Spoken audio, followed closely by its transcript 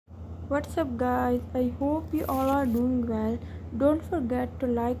What's up guys, I hope you all are doing well. Don't forget to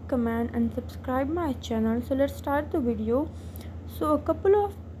like, comment and subscribe my channel. So let's start the video. So a couple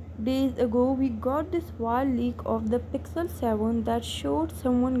of days ago we got this wild leak of the Pixel 7 that showed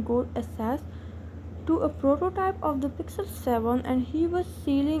someone got access to a prototype of the Pixel 7 and he was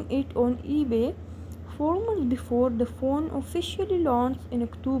selling it on eBay 4 months before the phone officially launched in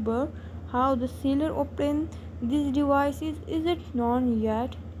October. How the seller obtained these devices isn't known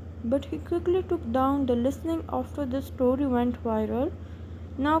yet, but he quickly took down the listing after the story went viral.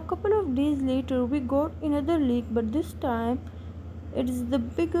 Now, a couple of days later, we got another leak, but this time it is the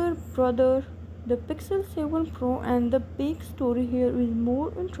bigger brother, the Pixel 7 Pro, and the big story here is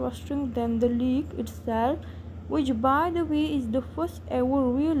more interesting than the leak itself, which by the way is the first ever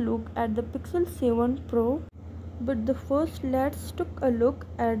real look at the Pixel 7 Pro. But the first, let's take a look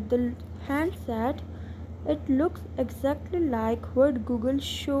at the handset. It looks exactly like what Google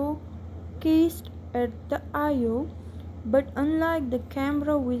showcased at the I/O, but unlike the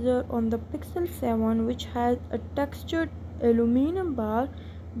camera visor on the Pixel 7, which has a textured aluminum bar,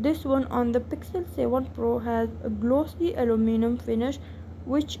 this one on the Pixel 7 Pro has a glossy aluminum finish,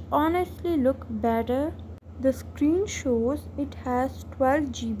 which honestly looks better. The screen shows it has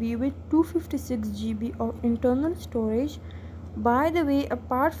 12 GB with 256 GB of internal storage. By the way,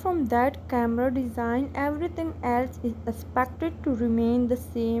 apart from that camera design, everything else is expected to remain the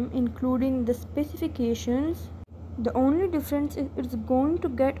same, including the specifications. The only difference is it's going to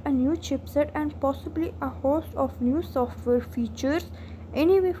get a new chipset and possibly a host of new software features.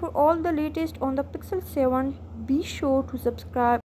 Anyway, for all the latest on the Pixel 7, be sure to subscribe.